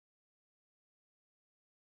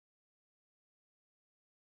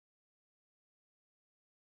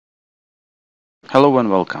Hello and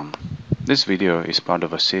welcome. This video is part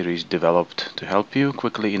of a series developed to help you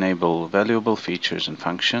quickly enable valuable features and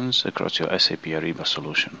functions across your SAP Ariba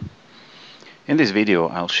solution. In this video,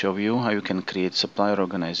 I'll show you how you can create Supplier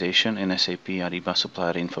Organization in SAP Ariba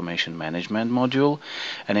Supplier Information Management module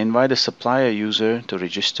and invite a supplier user to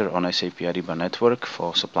register on SAP Ariba Network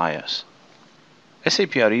for suppliers.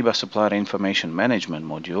 SAP Ariba Supplier Information Management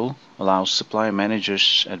module allows supplier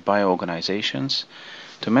managers at buyer organizations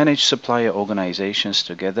to manage supplier organizations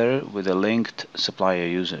together with the linked supplier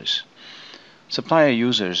users. Supplier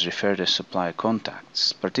users, referred as supplier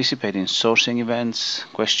contacts, participate in sourcing events,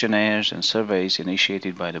 questionnaires, and surveys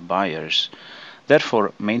initiated by the buyers.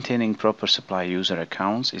 Therefore, maintaining proper supplier user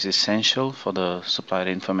accounts is essential for the supplier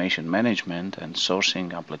information management and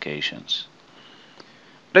sourcing applications.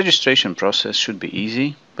 Registration process should be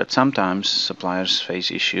easy, but sometimes suppliers face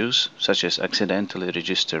issues such as accidentally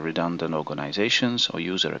register redundant organizations or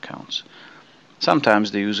user accounts.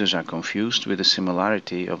 Sometimes the users are confused with the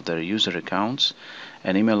similarity of their user accounts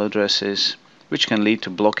and email addresses, which can lead to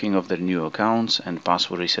blocking of their new accounts and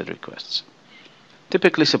password reset requests.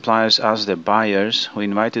 Typically, suppliers ask their buyers who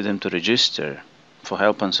invited them to register for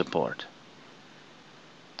help and support.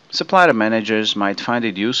 Supplier managers might find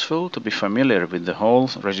it useful to be familiar with the whole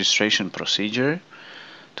registration procedure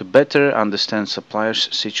to better understand suppliers'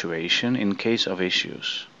 situation in case of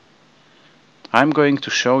issues. I'm going to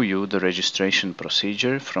show you the registration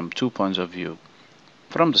procedure from two points of view,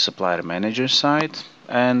 from the supplier manager side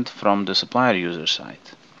and from the supplier user side.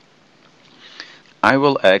 I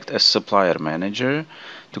will act as supplier manager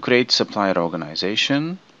to create supplier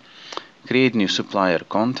organization, create new supplier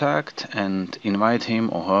contact, and invite him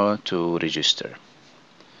or her to register.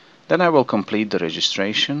 Then I will complete the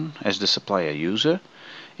registration as the supplier user,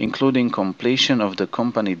 including completion of the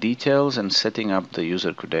company details and setting up the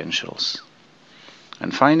user credentials.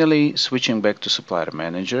 And finally, switching back to supplier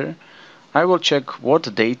manager, I will check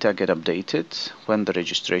what data get updated when the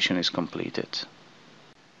registration is completed.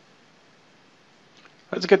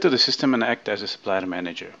 Let's get to the system and act as a supplier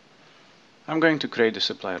manager. I'm going to create a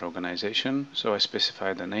supplier organization, so I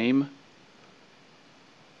specify the name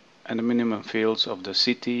and the minimum fields of the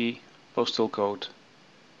city, postal code,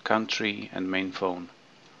 country, and main phone.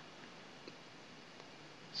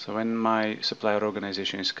 So when my supplier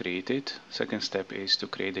organization is created, second step is to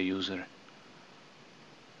create a user.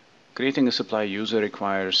 Creating a supplier user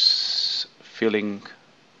requires filling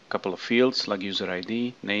a couple of fields like user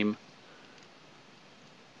ID, name,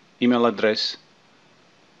 email address,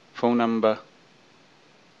 phone number,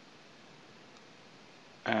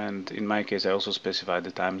 and in my case I also specify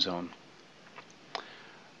the time zone.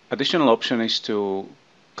 Additional option is to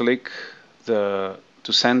click to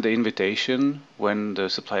send the invitation when the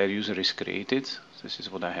supplier user is created. This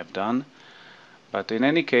is what I have done. But in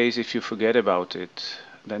any case, if you forget about it,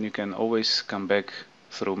 then you can always come back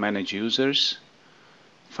through Manage Users,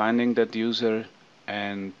 finding that user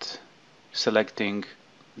and selecting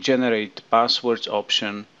Generate Passwords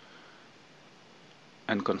option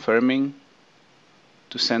and confirming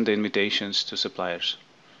to send the invitations to suppliers.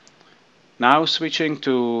 Now switching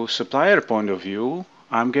to supplier point of view,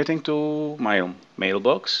 I'm getting to my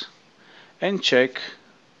mailbox and check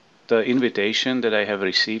the invitation that I have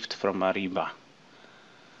received from Ariba.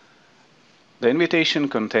 The invitation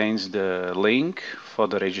contains the link for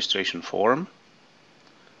the registration form.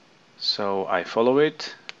 So I follow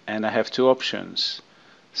it and I have two options: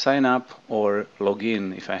 sign up or log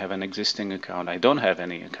in if I have an existing account. I don't have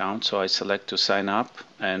any account, so I select to sign up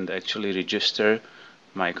and actually register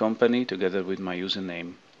my company together with my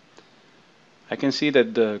username. I can see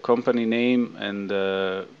that the company name and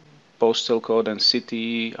the postal code and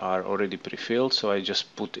city are already pre-filled, so I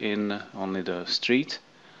just put in only the street.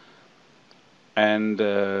 And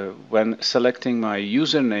when selecting my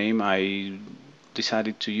username, I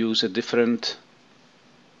decided to use a different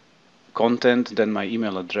content than my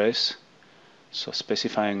email address, so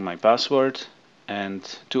specifying my password and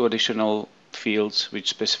two additional fields which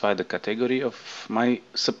specify the category of my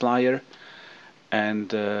supplier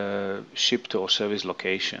and ship to or service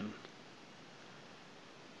location.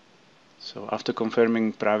 So after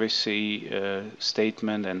confirming privacy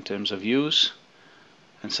statement and terms of use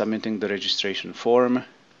and submitting the registration form,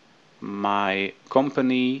 my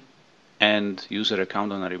company and user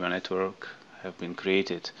account on Ariba Network have been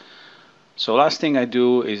created. So last thing I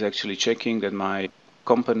do is actually checking that my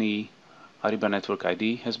company Ariba Network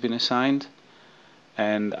ID has been assigned,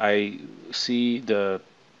 and I see the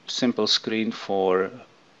simple screen for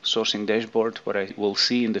sourcing dashboard where I will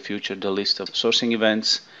see in the future the list of sourcing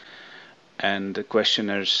events and the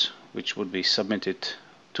questionnaires which would be submitted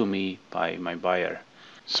to me by my buyer.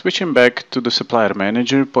 Switching back to the Supplier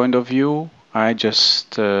Manager point of view, I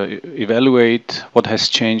just evaluate what has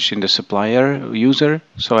changed in the supplier user.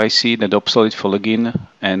 So I see that obsolete for login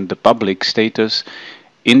and the public status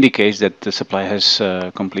indicates that the supplier has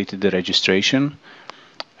completed the registration.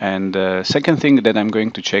 And the second thing that I'm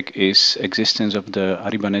going to check is existence of the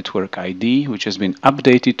Ariba Network ID, which has been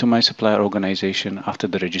updated to my supplier organization after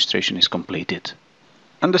the registration is completed.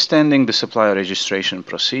 Understanding the supplier registration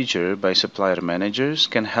procedure by supplier managers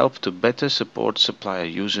can help to better support supplier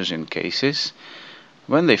users in cases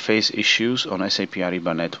when they face issues on SAP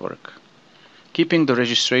Ariba Network. Keeping the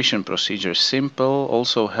registration procedure simple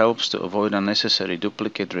also helps to avoid unnecessary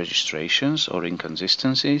duplicate registrations or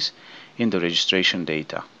inconsistencies in the registration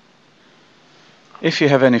data. If you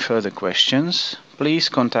have any further questions, please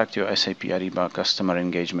contact your SAP Ariba Customer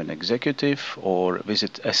Engagement Executive or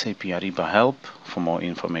visit SAP Ariba Help for more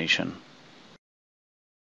information.